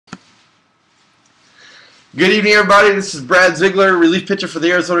Good evening, everybody. This is Brad Ziegler, relief pitcher for the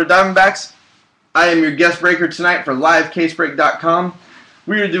Arizona Diamondbacks. I am your guest breaker tonight for livecasebreak.com.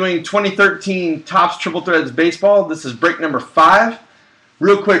 We are doing 2013 Topps Triple Threads Baseball. This is break number 5.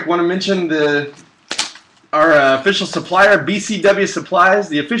 Real quick, want to mention our official supplier, BCW Supplies,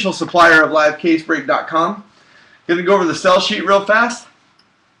 the official supplier of livecasebreak.com. Going to go over the sell sheet real fast.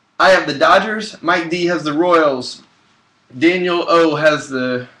 I have the Dodgers. Mike D has the Royals. Daniel O has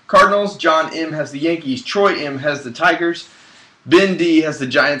the Cardinals. John M has the Yankees. Troy M has the Tigers. Ben D has the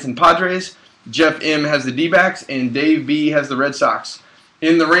Giants and Padres. Jeff M has the D-backs. And Dave B has the Red Sox.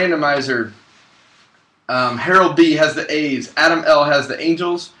 In the randomizer, Harold B has the A's. Adam L has the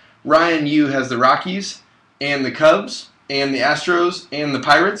Angels. Ryan U has the Rockies and the Cubs and the Astros and the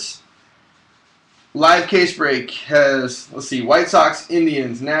Pirates. Live Case Break has, White Sox,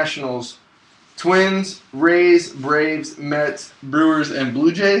 Indians, Nationals, Twins, Rays, Braves, Mets, Brewers, and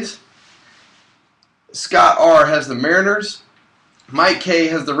Blue Jays. Scott R has the Mariners. Mike K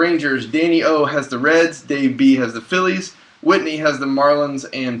has the Rangers. Danny O has the Reds. Dave B has the Phillies. Whitney has the Marlins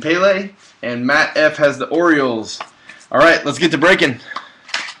and Pele. And Matt F has the Orioles. All right, let's get to breaking.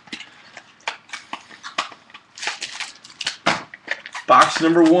 Box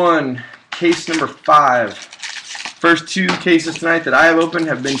number 1, case number 5. First 2 cases tonight that I have opened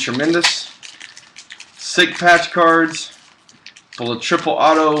have been tremendous. Sick patch cards. Full of triple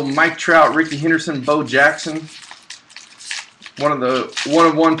auto, Mike Trout, Ricky Henderson, Bo Jackson. One of the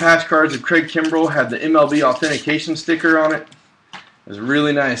 1-of-1 patch cards of Craig Kimbrell had the MLB authentication sticker on it. It was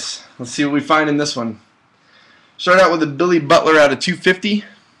really nice. Let's see what we find in this one. Start out with a Billy Butler out of 250.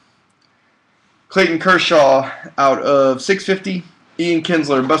 Clayton Kershaw out of 650. Ian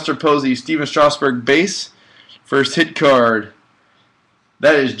Kinsler, Buster Posey, Steven Strasburg base. First hit card.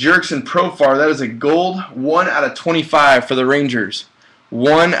 That is Jurickson Profar. That is a gold 1 out of 25 for the Rangers.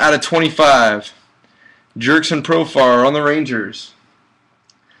 1 out of 25. Jurickson Profar on the Rangers.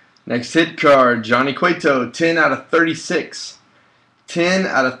 Next hit card, Johnny Cueto, 10 out of 36. 10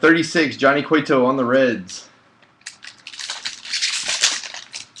 out of 36, Johnny Cueto on the Reds.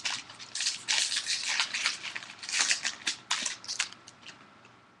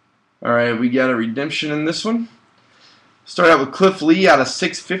 All right, we got a redemption in this one. Start out with Cliff Lee out of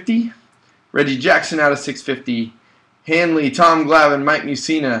 650. Reggie Jackson out of 650. Hanley, Tom Glavine, Mike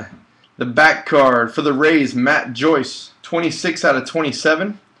Mussina. The back card for the Rays, Matt Joyce, 26 out of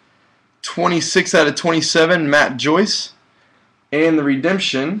 27. 26 out of 27, Matt Joyce. And the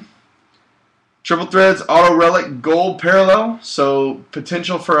redemption, Triple Threads, Auto Relic, Gold Parallel. So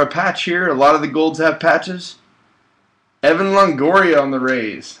potential for a patch here. A lot of the golds have patches. Evan Longoria on the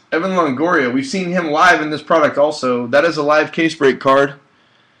Rays. Evan Longoria, we've seen him live in this product also. That is a live case break card.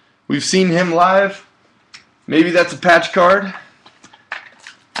 We've seen him live. Maybe that's a patch card.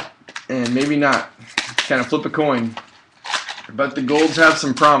 And maybe not. Kind of flip a coin. But the golds have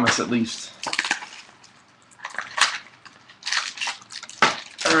some promise at least.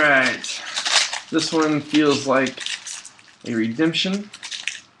 Alright. This one feels like a redemption.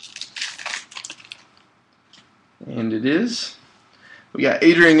 And it is. We got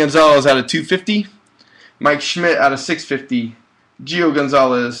Adrian Gonzalez out of 250. Mike Schmidt out of 650. Gio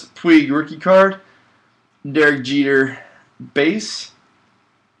Gonzalez, Puig rookie card. Derek Jeter base.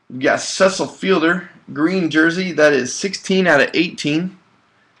 We got Cecil Fielder, green jersey. That is 16 out of 18.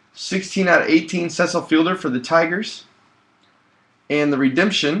 16 out of 18, Cecil Fielder for the Tigers. And the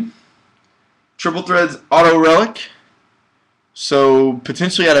redemption, Triple Threads Auto Relic. So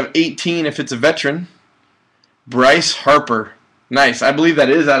potentially out of 18 if it's a veteran. Bryce Harper. Nice. I believe that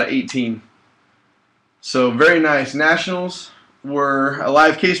is out of 18. So very nice. Nationals were a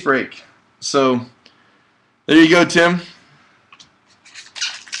live case break. So there you go, Tim.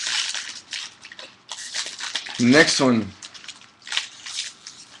 Next one.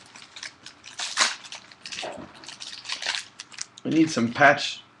 We need some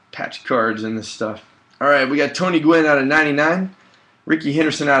patch cards in this stuff. Alright, we got Tony Gwynn out of 99. Ricky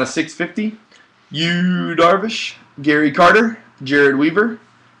Henderson out of 650. Yu Darvish, Gary Carter, Jared Weaver.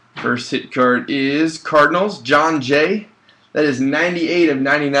 First hit card is Cardinals, John Jay. That is 98 of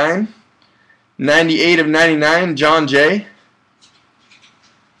 99. 98 of 99, John Jay.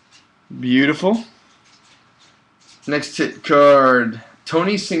 Beautiful. Next hit card,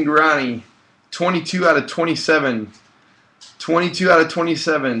 Tony Cingrani, 22 out of 27. 22 out of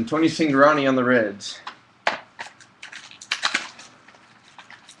 27, Tony Cingrani on the Reds.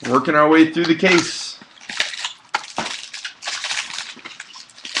 Working our way through the case.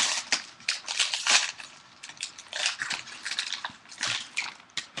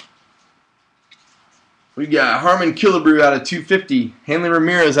 We got Harmon Killebrew out of 250. Hanley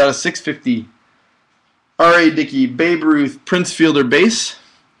Ramirez out of 650. R.A. Dickey, Babe Ruth, Prince Fielder base.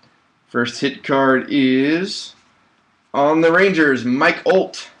 First hit card is on the Rangers, Mike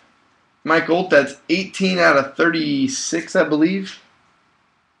Olt. Mike Olt, that's 18 out of 36, I believe.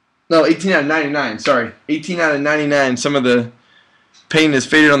 No, 18 out of 99, sorry. 18 out of 99. Some of the paint is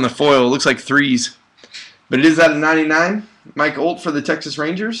faded on the foil. It looks like threes. But it is out of 99. Mike Olt for the Texas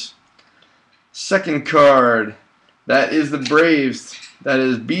Rangers. Second card, that is the Braves. That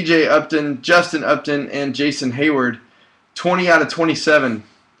is B.J. Upton, Justin Upton, and Jason Hayward. 20 out of 27.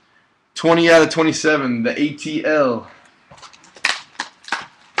 20 out of 27, the ATL.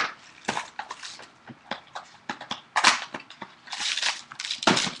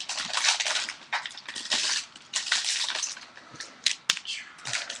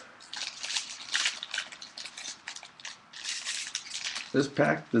 This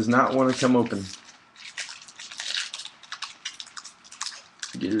pack does not want to come open.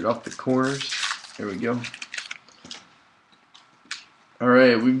 Get it off the corners. There we go.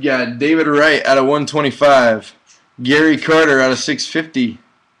 Alright, we've got David Wright out of 125. Gary Carter out of 650.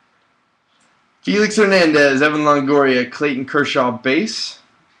 Felix Hernandez, Evan Longoria, Clayton Kershaw base.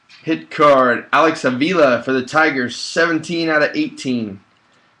 Hit card, Alex Avila for the Tigers, 17 out of 18.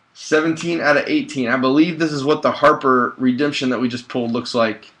 17 out of 18. I believe this is what the Harper redemption that we just pulled looks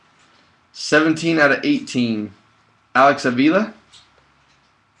like. 17 out of 18. Alex Avila.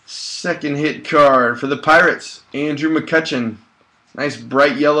 Second hit card for the Pirates, Andrew McCutchen. Nice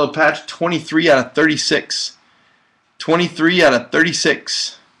bright yellow patch, 23 out of 36. 23 out of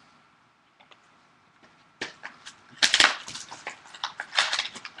 36.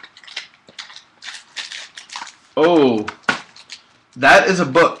 Oh, that is a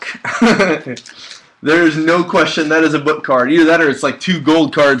book. There is no question that is a book card. Either that or it's like 2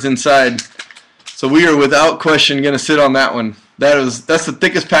 gold cards inside. So we are without question going to sit on that one. That's the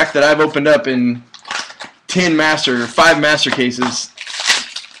thickest pack that I've opened up in 5 master cases.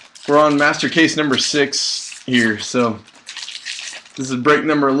 We're on master case number 6 here. So this is break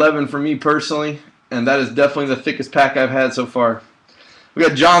number 11 for me personally. And that is definitely the thickest pack I've had so far. We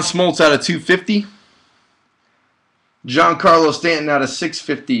got John Smoltz out of 250. Giancarlo Stanton out of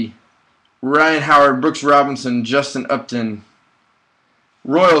 650. Ryan Howard, Brooks Robinson, Justin Upton.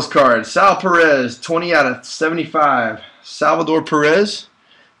 Royals card, Sal Perez, 20 out of 75. Salvador Perez,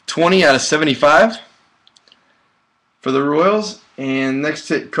 20 out of 75 for the Royals. And next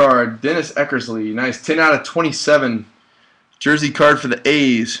hit card, Dennis Eckersley. Nice, 10 out of 27. Jersey card for the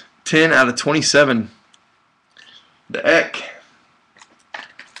A's, 10 out of 27. The Eck.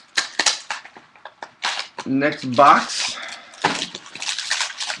 Next box.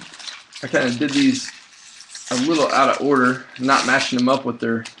 I kind of did these a little out of order, not matching them up with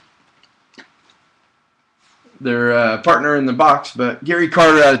their partner in the box, but Gary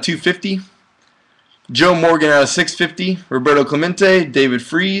Carter out of 250, Joe Morgan out of 650, Roberto Clemente, David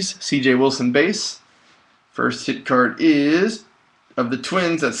Freese, C.J. Wilson base. First hit card is of the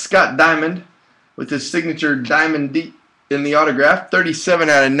Twins, that's Scott Diamond with his signature Diamond D in the autograph, 37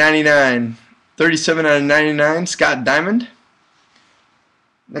 out of 99. 37 out of 99, Scott Diamond.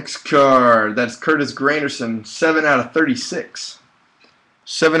 Next card, that's Curtis Granderson, 7 out of 36.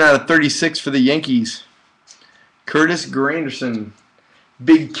 7 out of 36 for the Yankees. Curtis Granderson,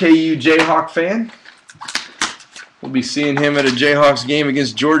 big KU Jayhawk fan. We'll be seeing him at a Jayhawks game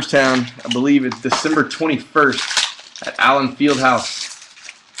against Georgetown. I believe it's December 21st at Allen Fieldhouse.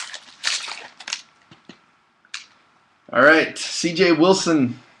 All right, C.J.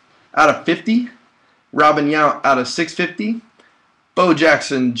 Wilson out of 50. Robin Yount out of 650. Bo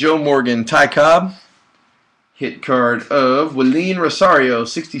Jackson, Joe Morgan, Ty Cobb. Hit card of Willeen Rosario,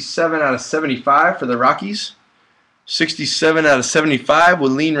 67 out of 75 for the Rockies. 67 out of 75,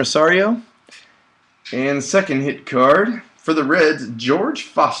 Willeen Rosario. And second hit card for the Reds, George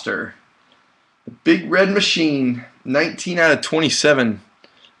Foster. The Big Red Machine, 19 out of 27.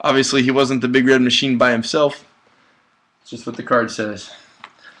 Obviously, he wasn't the Big Red Machine by himself. It's just what the card says.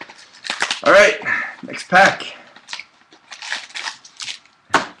 All right, next pack.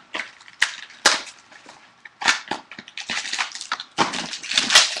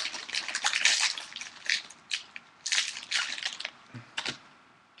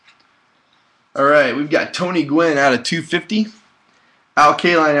 All right, we've got Tony Gwynn out of 250, Al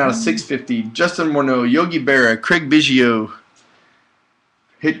Kaline out of 650, Justin Morneau, Yogi Berra, Craig Biggio.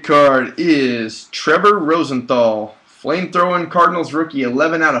 Hit card is Trevor Rosenthal, flamethrowing Cardinals rookie,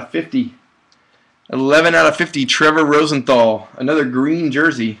 11 out of 50. 11 out of 50, Trevor Rosenthal. Another green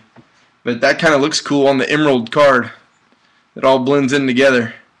jersey, but that kind of looks cool on the emerald card. It all blends in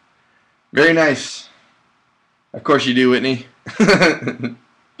together. Very nice. Of course you do, Whitney.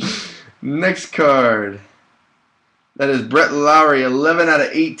 Next card. That is Brett Lowry, 11 out of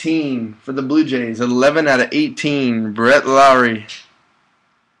 18 for the Blue Jays. 11 out of 18, Brett Lowry.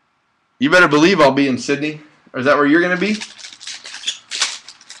 You better believe I'll be in Sydney. Or is that where you're going to be?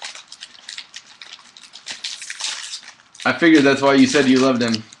 I figured that's why you said you loved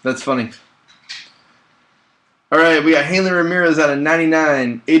him. That's funny. All right, we got Hanley Ramirez out of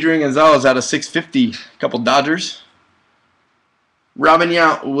 99. Adrian Gonzalez out of 650. A couple Dodgers. Robin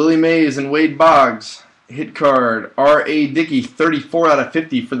Yount, Willie Mays, and Wade Boggs. Hit card. R.A. Dickey, 34 out of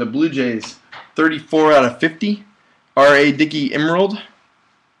 50 for the Blue Jays. 34 out of 50. R.A. Dickey Emerald.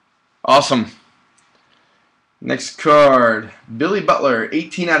 Awesome. Next card. Billy Butler,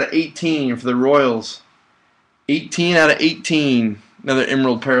 18 out of 18 for the Royals. 18 out of 18. Another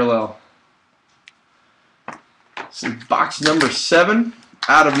Emerald parallel. This is box number 7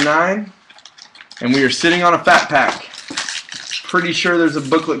 out of 9. And we are sitting on a fat pack. Pretty sure there's a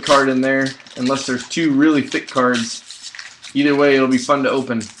booklet card in there, unless there's 2 really thick cards. Either way, it'll be fun to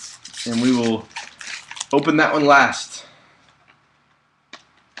open. And we will open that one last.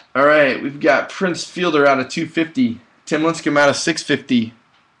 Alright, we've got Prince Fielder out of 250. Tim Lincecum out of 650.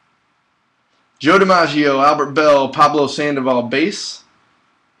 Joe DiMaggio, Albert Bell, Pablo Sandoval base.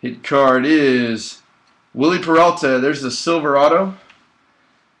 Hit card is Willie Peralta. There's the silver auto.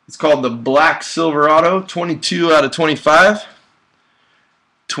 It's called the Black Silver Auto. 22 out of 25.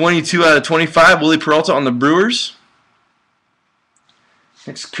 22 out of 25. Willie Peralta on the Brewers.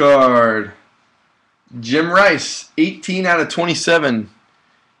 Next card. Jim Rice. 18 out of 27.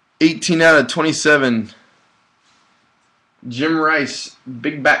 18 out of 27. Jim Rice.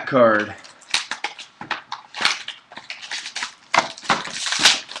 Big back card.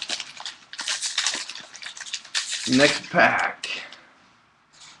 Next pack.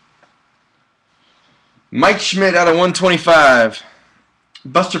 Mike Schmidt out of 125.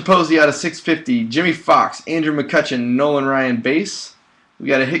 Buster Posey out of 650. Jimmy Fox, Andrew McCutchen, Nolan Ryan base. We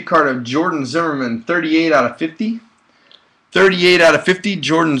got a hit card of Jordan Zimmerman, 38 out of 50. 38 out of 50,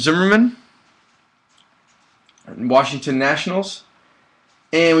 Jordan Zimmerman. Washington Nationals.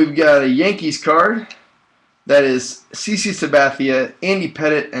 And we've got a Yankees card. That is CC Sabathia, Andy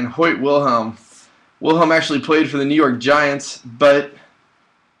Pettitte, and Hoyt Wilhelm. Wilhelm actually played for the New York Giants, but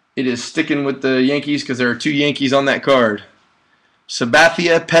it is sticking with the Yankees because there are 2 Yankees on that card.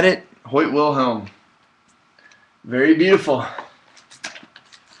 Sabathia, Pettitte, Hoyt Wilhelm. Very beautiful.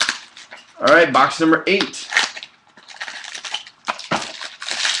 All right, box number 8.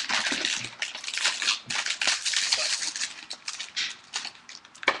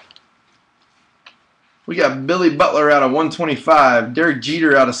 We got Billy Butler out of 125. Derek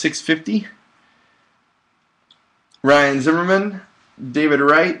Jeter out of 650. Ryan Zimmerman, David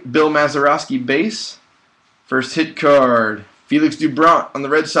Wright, Bill Mazeroski base. First hit card. Felix Dubront on the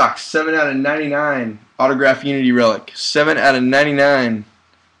Red Sox, 7 out of 99. Autograph Unity Relic, 7 out of 99.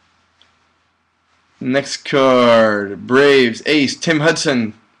 Next card. Braves ace Tim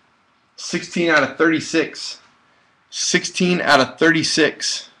Hudson, 16 out of 36. 16 out of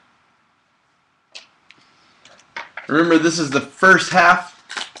 36. Remember, this is the first half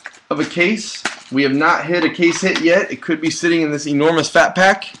of a case. We have not hit a case hit yet. It could be sitting in this enormous fat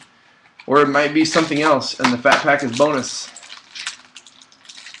pack, or it might be something else, and the fat pack is bonus.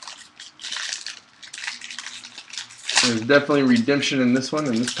 There's definitely redemption in this one,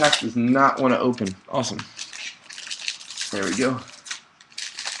 and this pack does not want to open. Awesome. There we go.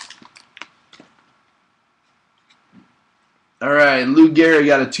 All right, Lou Gehrig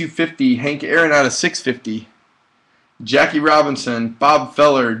got a 250. Hank Aaron out of 650. Jackie Robinson, Bob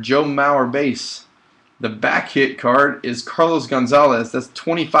Feller, Joe Mauer base. The back hit card is Carlos Gonzalez. That's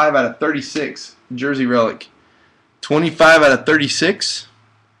 25 out of 36. Jersey relic. 25 out of 36.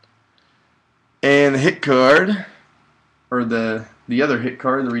 And the hit card, or the other hit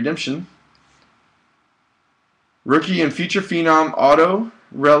card, the redemption. Rookie and future phenom auto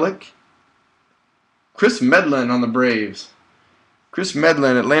relic. Chris Medlin on the Braves. Chris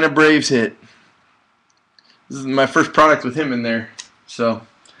Medlin, Atlanta Braves hit. This is my first product with him in there. So,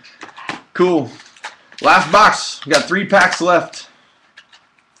 cool. Last box. We got 3 packs left.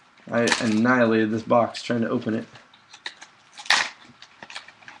 I annihilated this box trying to open it.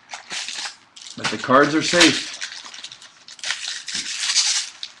 But the cards are safe.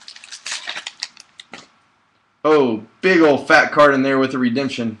 Oh, big old fat card in there with a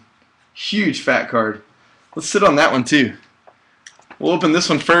redemption. Huge fat card. Let's sit on that one too. We'll open this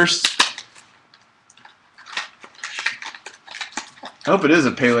one first. I hope it is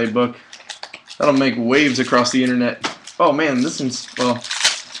a Pele book. That'll make waves across the internet. Oh man, this one's, well,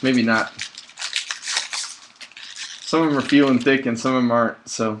 maybe not. Some of them are feeling thick and some of them aren't.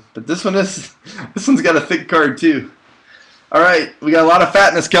 So, but this one is, this one's got a thick card too. All right, we got a lot of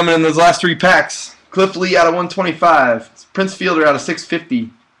fatness coming in those last 3 packs. Cliff Lee out of 125. Prince Fielder out of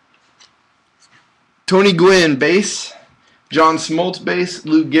 650. Tony Gwynn base. John Smoltz base.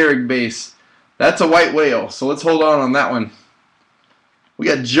 Lou Gehrig base. That's a white whale, so let's hold on that one. We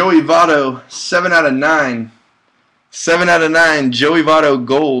got Joey Votto, 7 out of 9. 7 out of 9, Joey Votto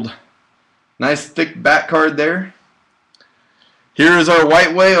gold. Nice thick back card there. Here is our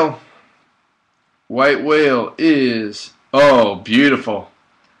white whale. White whale is, oh, beautiful.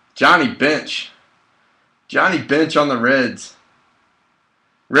 Johnny Bench. Johnny Bench on the Reds.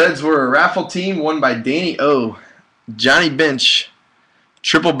 Reds were a raffle team won by Danny O. Johnny Bench.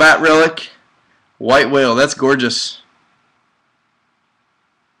 Triple bat relic. White whale. That's gorgeous.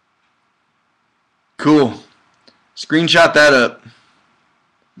 Cool. Screenshot that up.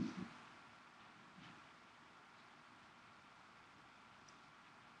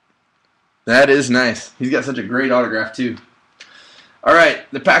 That is nice. He's got such a great autograph too. All right,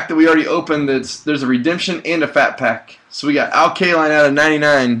 the pack that we already opened, there's a redemption and a fat pack. So we got Al Kaline out of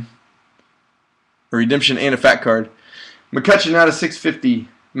 99, a redemption and a fat card. McCutcheon out of 650.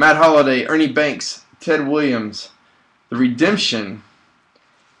 Matt Holliday, Ernie Banks, Ted Williams. The redemption.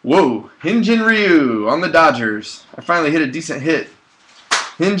 Whoa, Hyun-Jin Ryu on the Dodgers. I finally hit a decent hit.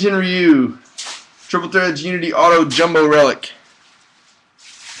 Hyun-Jin Ryu, Triple Threads Unity Auto Jumbo Relic.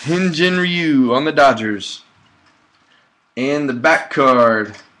 Hyun-Jin Ryu on the Dodgers. And the back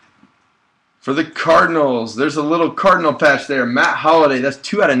card for the Cardinals. There's a little Cardinal patch there. Matt Holliday, that's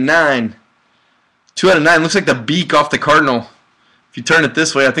 2 out of 9. 2 out of 9. Looks like the beak off the Cardinal. If you turn it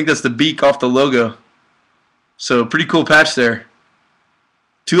this way, I think that's the beak off the logo. So pretty cool patch there.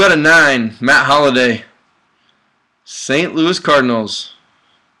 2 out of 9, Matt Holliday. St. Louis Cardinals.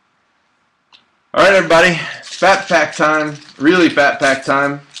 All right, everybody. Fat pack time. Really fat pack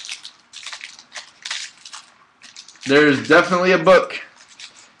time. There's definitely a book.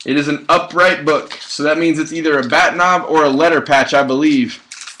 It is an upright book. So that means it's either a bat knob or a letter patch, I believe.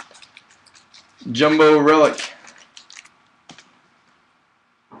 Jumbo relic.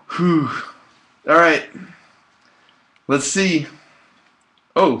 Whew. All right. Let's see.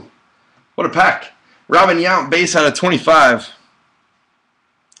 Oh, what a pack. Robin Yount base out of 25.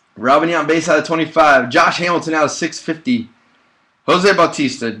 Robin Yount base out of 25. Josh Hamilton out of 650. Jose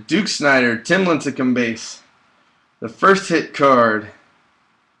Bautista, Duke Snyder, Tim Lincecum base. The first hit card.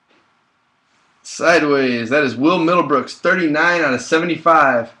 Sideways. That is Will Middlebrooks, 39 out of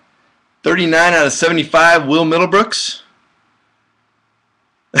 75. 39 out of 75, Will Middlebrooks.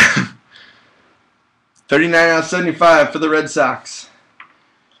 39 out of 75 for the Red Sox.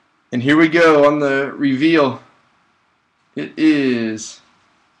 And here we go on the reveal. It is,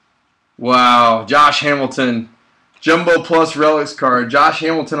 wow, Josh Hamilton. Jumbo Plus Relics card. Josh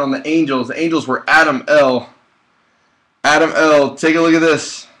Hamilton on the Angels. The Angels were Adam L. Adam L. Take a look at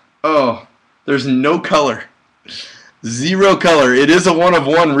this. Oh, there's no color. 0 color. It is a 1 of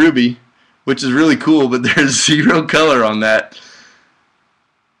 1 ruby, which is really cool, but there's 0 color on that.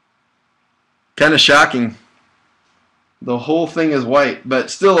 Kind of shocking. The whole thing is white,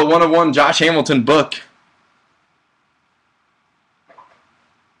 but still a 1 of 1 Josh Hamilton book.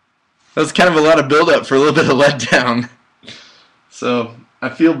 That's kind of a lot of build-up for a little bit of letdown. So I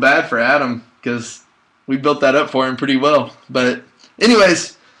feel bad for Adam because we built that up for him pretty well. But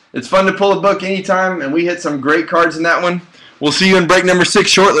anyways, it's fun to pull a book anytime, and we hit some great cards in that one. We'll see you in break number 6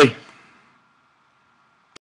 shortly.